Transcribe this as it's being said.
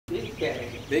Daddy.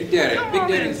 Big Daddy. Big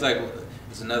Daddy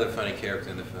is another funny character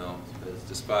in the film. Because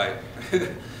despite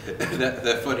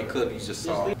that funny clip you just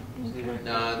saw.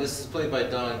 Nah, this is played by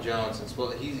Don Johnson.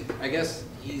 Well, I guess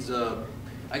he's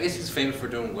famous for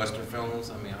doing Western films.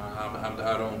 I mean,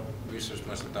 I don't research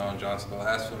much of Don Johnson. The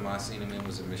last film I seen him in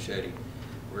was in Machete,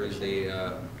 where he's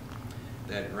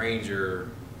that ranger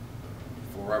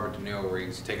for Robert De Niro, where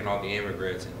he's taking all the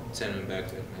immigrants and sending them back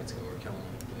to Mexico or killing them.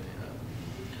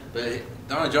 But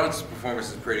Don Johnson's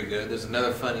performance is pretty good. There's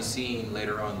another funny scene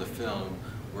later on in the film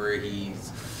where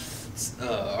he's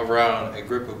around a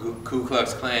group of Ku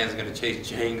Klux Klans going to chase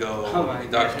Django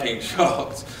and Dr. King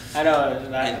Schultz. I know.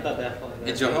 I thought that funny.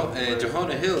 And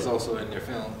Jonah Hill is also in their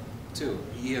film too.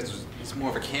 It's more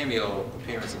of a cameo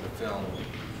appearance in the film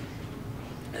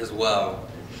as well.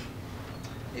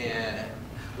 And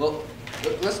well,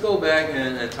 let's go back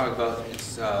and talk about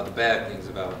the bad things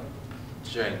about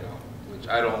Django, which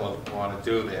I don't want to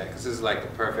do that because this is like the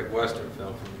perfect Western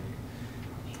film for me.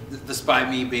 Despite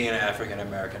me being African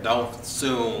American, don't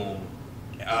assume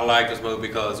I like this movie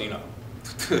because, you know,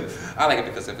 I like it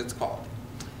because of its quality.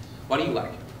 Why do you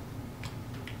like it?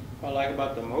 What I like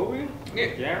about the movie? Yeah.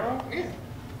 In general? Yeah.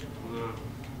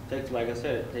 Like I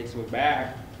said, it takes me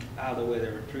back how the way they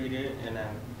were treated, and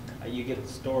then you get the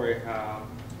story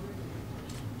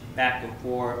back and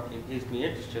forth. It keeps me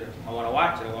interested. I want to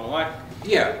watch it.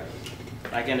 Yeah.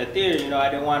 Like in the theater, you know, I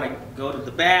didn't want to go to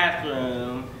the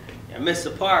bathroom and miss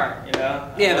the part, you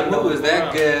know. Yeah, the movie was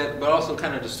that good, but also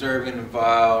kind of disturbing and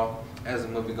vile as the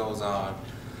movie goes on.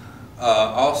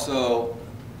 Also,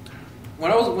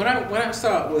 when I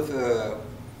saw it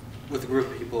with a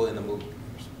group of people in the movie,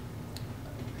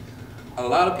 a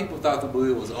lot of people thought the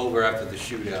movie was over after the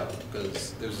shootout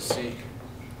because there's a scene.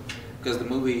 Because the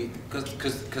movie,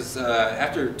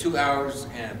 after 2 hours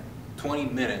and 20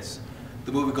 minutes,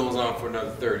 the movie goes on for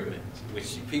another 30 minutes, which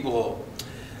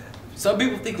some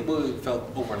people think the movie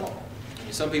felt over long. I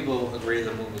mean, some people agree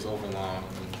the movie was over long. I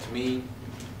mean, to me,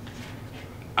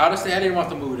 honestly, I didn't want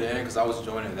the movie to end because I was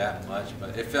enjoying it that much,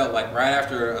 but it felt like right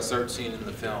after a certain scene in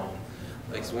the film,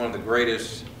 like it's one of the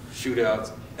greatest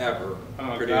shootouts ever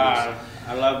produced. God,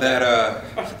 I love that.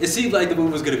 It seemed like the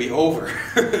movie was going to be over,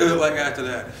 like after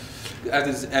that.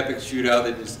 After this epic shootout,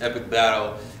 this epic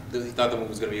battle, he thought the movie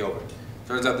was going to be over.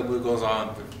 Turns out the movie goes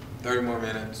on for 30 more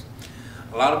minutes.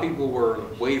 A lot of people were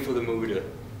waiting for the movie to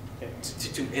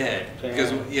end.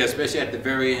 Because, yeah, especially at the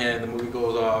very end, the movie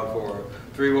goes on for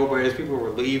 3 more minutes. People were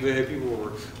leaving. People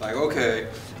were like, okay,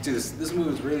 this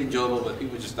movie is really enjoyable, but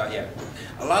people just thought, yeah.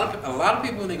 A lot of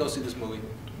people, when they go see this movie,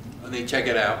 when they check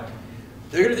it out,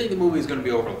 they're going to think the movie is going to be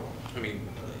over long. I mean,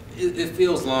 it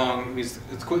feels long. I mean,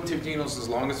 it's Quentin Tarantino's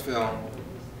longest film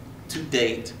to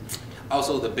date.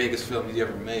 Also the biggest film he's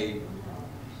ever made.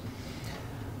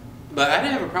 But I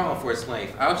didn't have a problem for its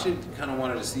length. I actually kind of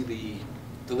wanted to see the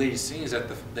deleted scenes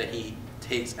that he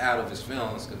takes out of his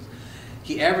films because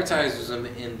he advertises them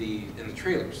in the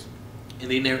trailers,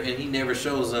 and he never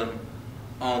shows them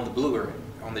on the Blu-ray,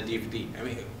 on the DVD. I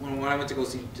mean, when I went to go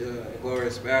see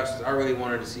Inglourious Basterds, I really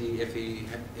wanted to see if he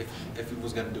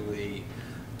was going to do a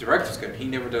director's cut. He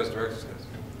never does director's cuts.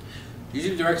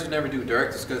 Usually directors never do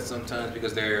director's cuts sometimes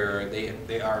because they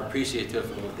are appreciative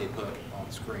of what they put on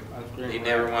screen. They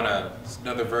never want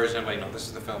another version. Like, no, this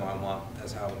is the film I want.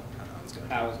 That's how it's going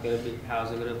to be.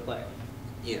 How's it gonna play?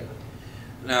 Yeah.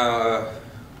 Now,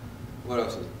 what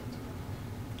else is it?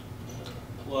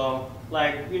 Well,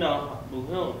 like, you know,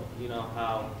 Broomhilda, you know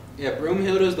how. Yeah,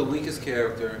 Broomhilda is the weakest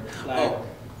character.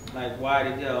 Like why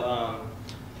did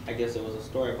I guess it was a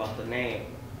story about the name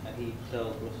that he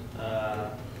tells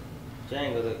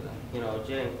Django,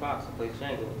 James Fox who plays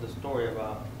Django, the story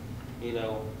about, you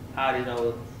know, how did he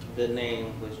know the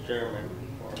name was German,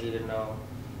 or he didn't know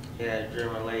he had a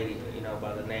German lady, you know,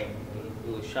 by the name.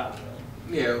 He was shocked.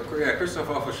 Yeah, Christoph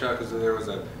Waltz was shocked because there was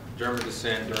a German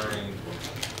descent during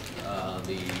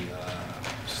the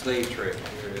slave trade,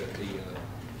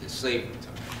 the slavery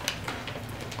time.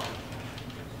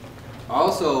 I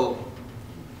also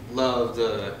loved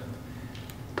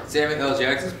Samuel L.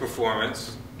 Jackson's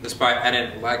performance, despite I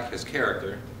didn't like his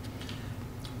character.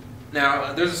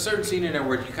 Now, there's a certain scene in there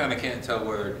where you kind of can't tell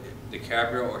whether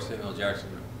DiCaprio or Samuel Jackson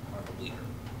are the leader.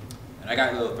 And I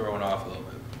got a little thrown off a little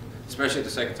bit, especially the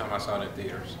second time I saw it in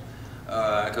theaters.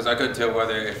 Because I couldn't tell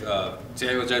whether if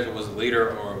Samuel Jackson was the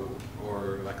leader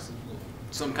or like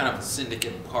some kind of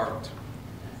syndicate part.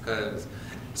 Because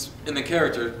in the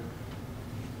character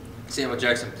Samuel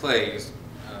Jackson plays,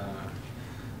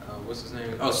 what's his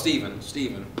name? Oh, Steven.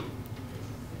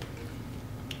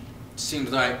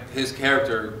 Seems like his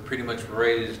character pretty much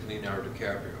raised Leonardo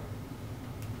DiCaprio.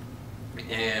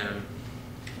 And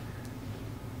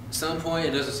some point,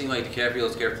 it doesn't seem like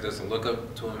DiCaprio's character doesn't look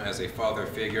up to him as a father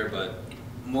figure, but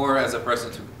more as a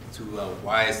person to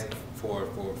wise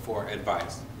for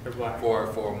advice,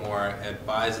 for more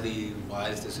advisedly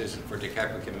wise decisions for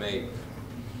DiCaprio can make,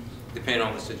 depending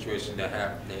on the situation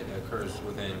that occurs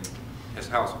within his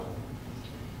household.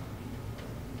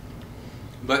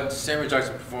 But Samuel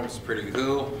Jackson's performance is pretty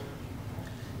cool,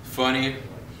 funny.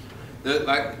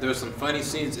 There's some funny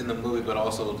scenes in the movie, but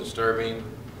also disturbing,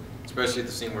 especially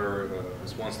the scene where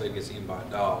this one slave gets eaten by a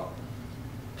dog.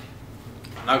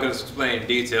 I'm not going to explain in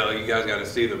detail. You guys got to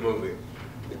see the movie.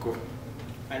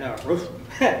 I know.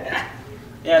 Yeah,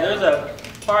 there's a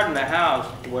part in the house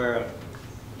where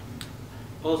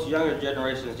most younger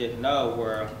generations didn't know,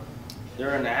 where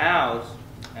they're in the house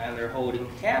and they're holding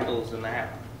candles in the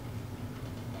house.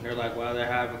 And they're like, well, they're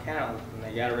having candles. And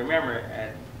they got to remember,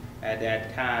 at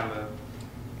that time of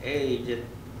age,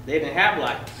 they didn't have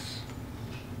lights.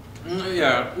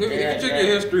 Yeah, if you check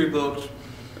your history books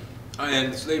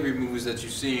and slavery movies that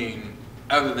you've seen,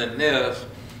 other than this,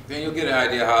 then you'll get an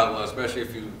idea how it was, especially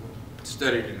if you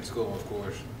studied in school, of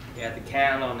course. They had the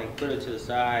candle and they put it to the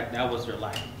side. That was their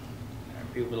light.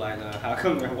 And people were like, how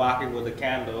come they're walking with a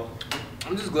candle?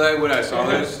 I'm just glad when I saw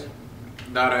this,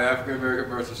 not an African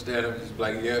American person stand up, just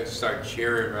like, yeah, just start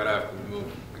cheering right after the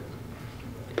movie.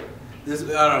 This, I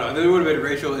don't know, there would have been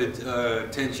racial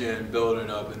tension building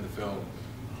up in the film.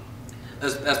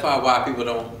 That's probably why people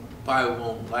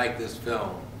won't like this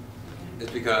film.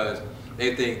 It's because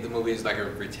they think the movie is like a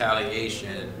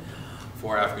retaliation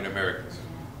for African Americans,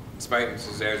 despite its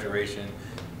exaggeration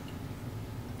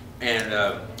and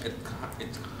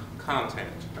its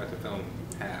content that the film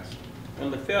has.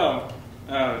 In the film,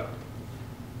 when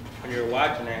you're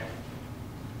watching it,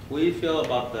 what do you feel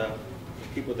about the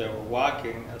people that were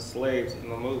walking as slaves in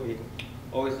the movie,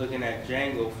 always looking at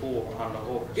Django Fool on the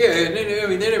horse? Yeah, and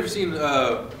they never seen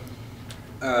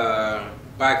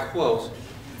by quote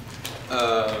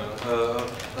a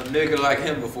nigga like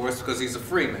him before. It's because he's a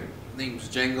freeman. His name's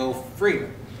Django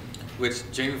Freeman, which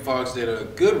Jamie Foxx did a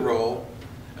good role.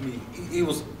 I mean, he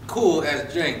was cool as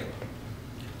Django.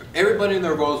 Everybody in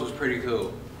their roles was pretty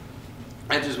cool.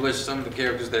 I just wish some of the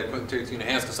characters that Quentin Tarantino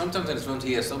has, because sometimes in his films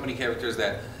he has so many characters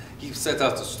that he sets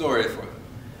out the story for them.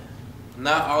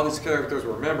 Not all these characters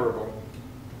were memorable,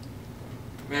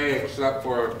 maybe except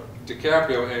for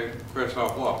DiCaprio and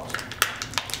Christoph Waltz.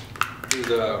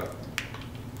 The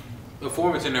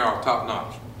performance in there are top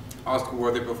notch.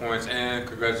 Oscar-worthy performance, and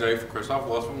congratulations for Christoph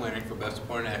Waltz for winning for Best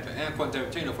Supporting Actor, and Quentin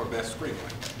Tarantino for Best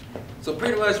Screenplay. So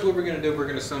pretty much what we're going to do, we're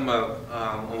going to sum up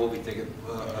on what we think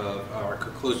of our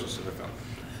conclusions to the film.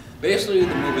 Basically,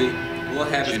 the movie will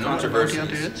have its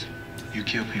controversies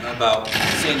about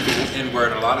saying the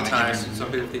N-word a lot of times.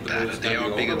 Some people think the movie's going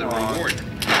to be overwrong.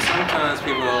 Sometimes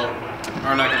people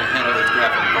are not going to handle this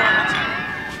graphic violence.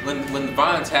 When the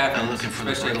violence happens,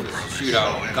 especially in the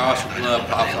shootout, gosh, blood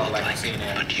pops out like we've seen it.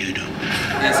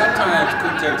 And sometimes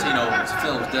Quentin Tarantino's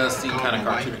films does seem kind of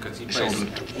cartoony because he plays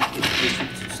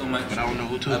so much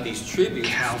of these tributes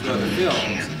to other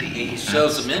films, and he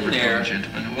shows them in there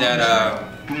that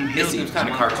it seems kind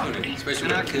of cartoony, especially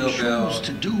with Kill Bill,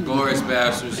 Glorious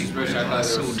Bastards, especially I thought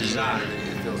there was it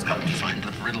feels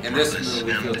cartoony. And this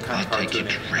movie feels kind of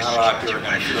cartoony. Not a lot of people are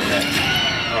going to feel that.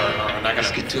 Or not going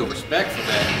to feel respect for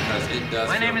that because it does.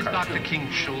 My name is cartoon. Dr. King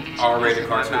Schultz. R-rated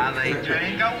cartoon.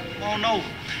 Django? Oh no, you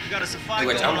got a Safari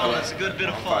going on. That's a good bit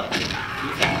of fun.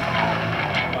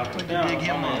 Dig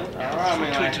him up.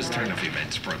 Twitch's turn of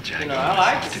events brought Django. You know, I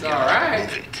like it.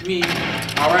 Alright. Me.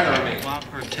 Alright or me?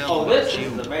 Oh, this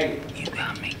is amazing. This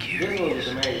movie is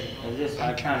amazing. And just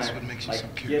I kind of like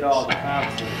get all the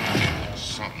concepts.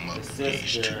 Something up The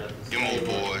east. sister, Them old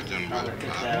boys done wrote a lot of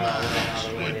books,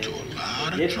 went to a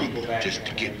lot of trouble just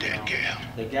to get that gal.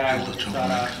 The guy who shot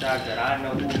out shot that I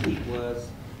know who he was.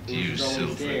 You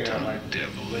silver-tongued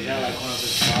devil. Was that like one of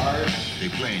his stars? They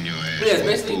playing your ass. But yeah, it's for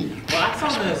a basically, fool. well, I saw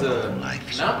him as a,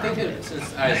 now I'm thinking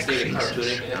since I stated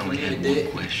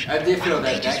cartoonic, I did feel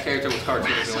that that character was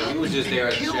cartoonic. He was just there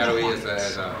as shadowy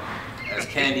as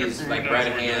Candy's like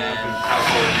right hand,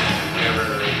 household,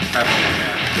 whatever, it's kind of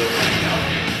cartoonic.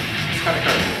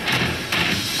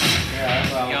 Yeah,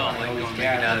 that's why I was always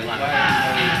gathered.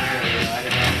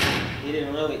 He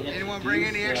didn't really introduce, Anyone bring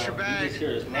any extra you bags? just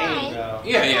hear his name though.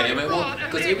 Yeah, I mean, well,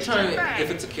 because every time, if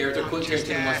it's a character, Quentin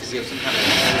Tarantino wants to give some kind of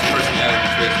personality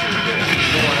trait to the character.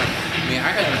 You don't want to, I mean,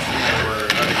 I can understand where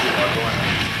other people are going.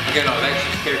 Okay, no, that's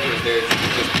just characters there.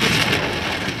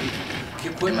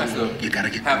 Quentin has to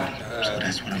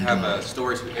have a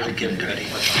story to every character that he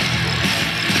puts on.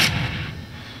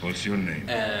 What's your name?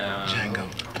 Django.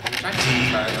 But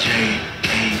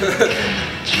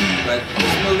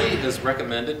this movie is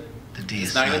recommended.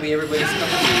 It's not going to be everybody's cup of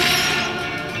tea.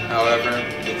 However,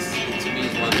 it's to me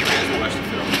it's one of the best watched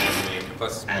films.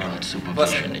 Plus,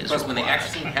 plus when the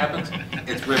action scene happens,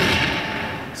 it's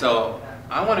riveting. So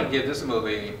I want to give this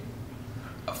movie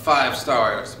 5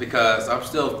 stars because I'm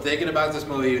still thinking about this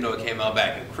movie, even though it came out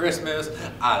back at Christmas.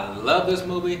 I love this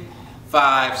movie.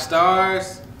 5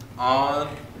 stars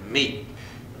on me.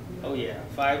 Oh yeah,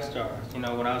 5 stars. You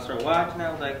know, when I started watching,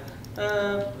 I was like,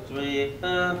 3,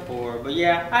 4. But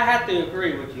yeah, I have to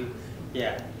agree with you.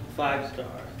 Yeah, 5 stars.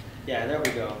 Yeah, there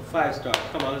we go. 5 stars.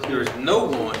 Come on, let's do it. There's no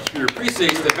one who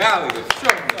appreciates the value of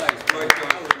Chuck Norris,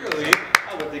 really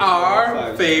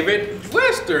our favorite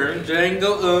Western,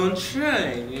 Django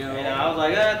Unchained. You know? And I was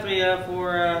like, 3,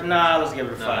 4. Nah, let's give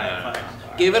it a 5. 5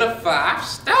 stars. Give it a 5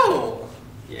 star.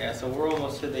 Yeah, so we're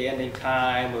almost to the ending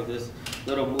time of this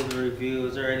little movie review.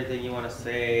 Is there anything you want to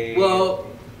say? Well,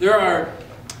 there are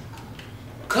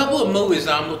a couple of movies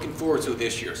I'm looking forward to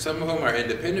this year. Some of them are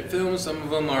independent films, some of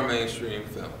them are mainstream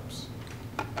films.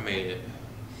 I mean,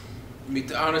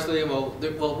 honestly, we'll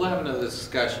have another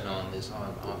discussion on this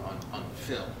on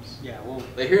films. Yeah, well.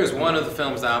 But here's one of the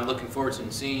films that I'm looking forward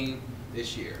to seeing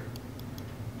this year.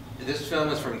 This film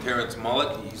is from Terrence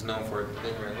Malick. He's known for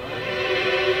Thin Red Line.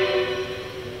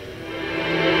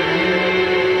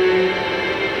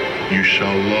 You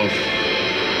shall love,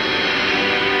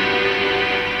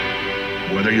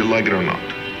 whether you like it or not.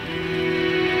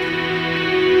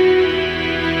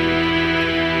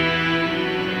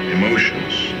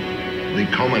 Emotions, they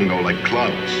come and go like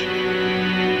clouds.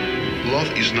 Love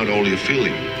is not only a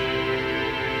feeling.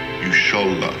 You shall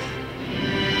love.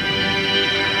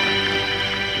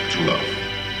 To love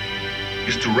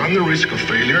is to run the risk of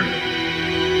failure,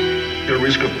 the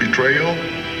risk of betrayal.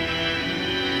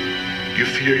 You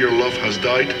fear your love has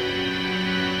died.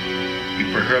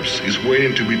 It perhaps is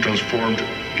waiting to be transformed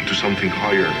into something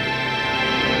higher.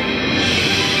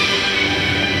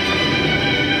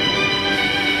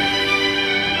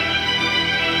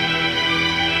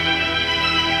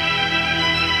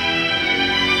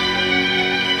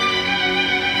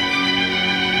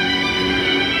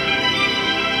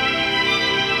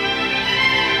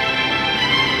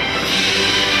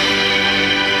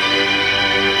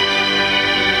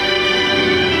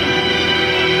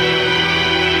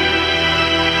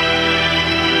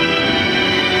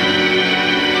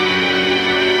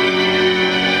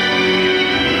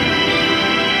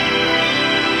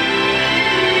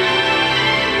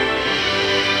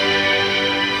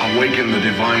 Awaken the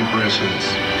divine presence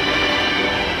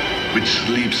which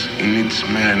sleeps in each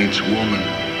man, each woman.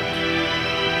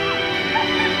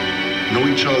 Know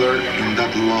each other in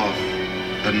that love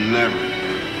that never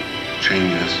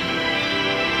changes.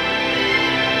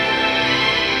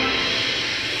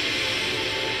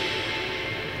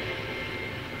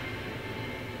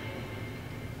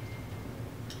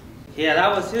 Yeah,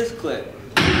 that was his clip.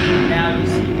 Now you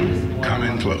see this one. Come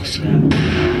in closer,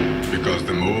 because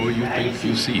the more you think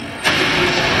you see,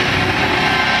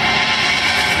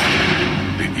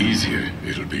 the easier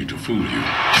it'll be to fool you.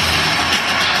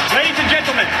 Ladies and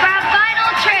gentlemen, our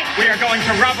final trick. we are going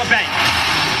to rob a bank.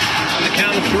 On the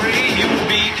count of 3, you will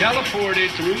be teleported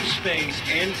through space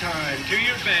and time to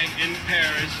your bank in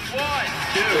Paris. 1,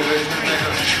 2, 3.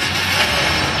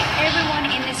 Everyone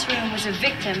in this room was a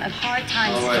victim of hard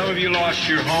times. Some of you lost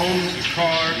your homes, your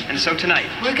car, and so tonight,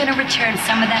 We're going to return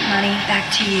some of that money back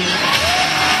to you.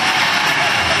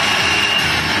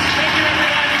 thank you,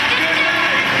 everyone. Good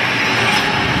night.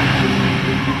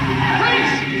 Please,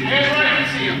 stand where I can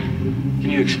see you. Can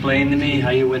you explain to me how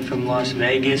you went from Las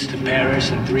Vegas to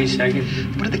Paris in 3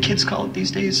 seconds? What do the kids call it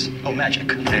these days? Oh,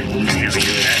 magic.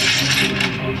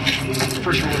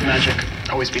 First rule of magic,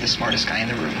 always be the smartest guy in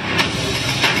the room.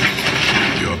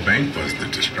 Your bank was the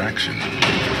distraction.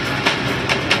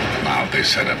 Now they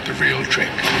set up the real trick.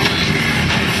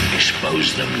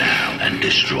 Expose them now and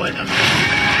destroy them.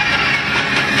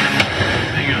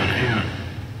 Hang on.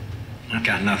 I've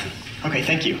got nothing. Okay,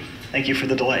 thank you. Thank you for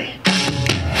the delay.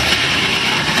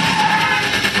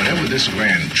 Whatever this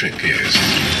grand trick is,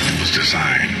 it was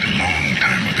designed a long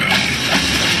time ago.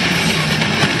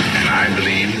 And I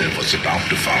believe that what's about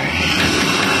to follow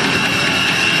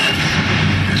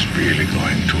is really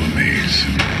going to amaze.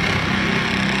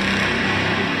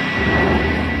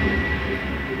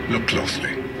 Look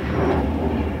closely.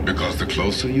 Because the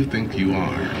closer you think you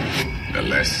are, the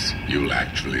less you'll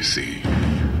actually see.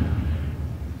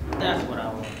 That's what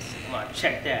I want. I'm gonna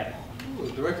check that out. It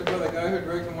was directed by the guy who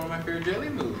directed one of my favorite Jelly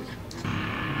movies.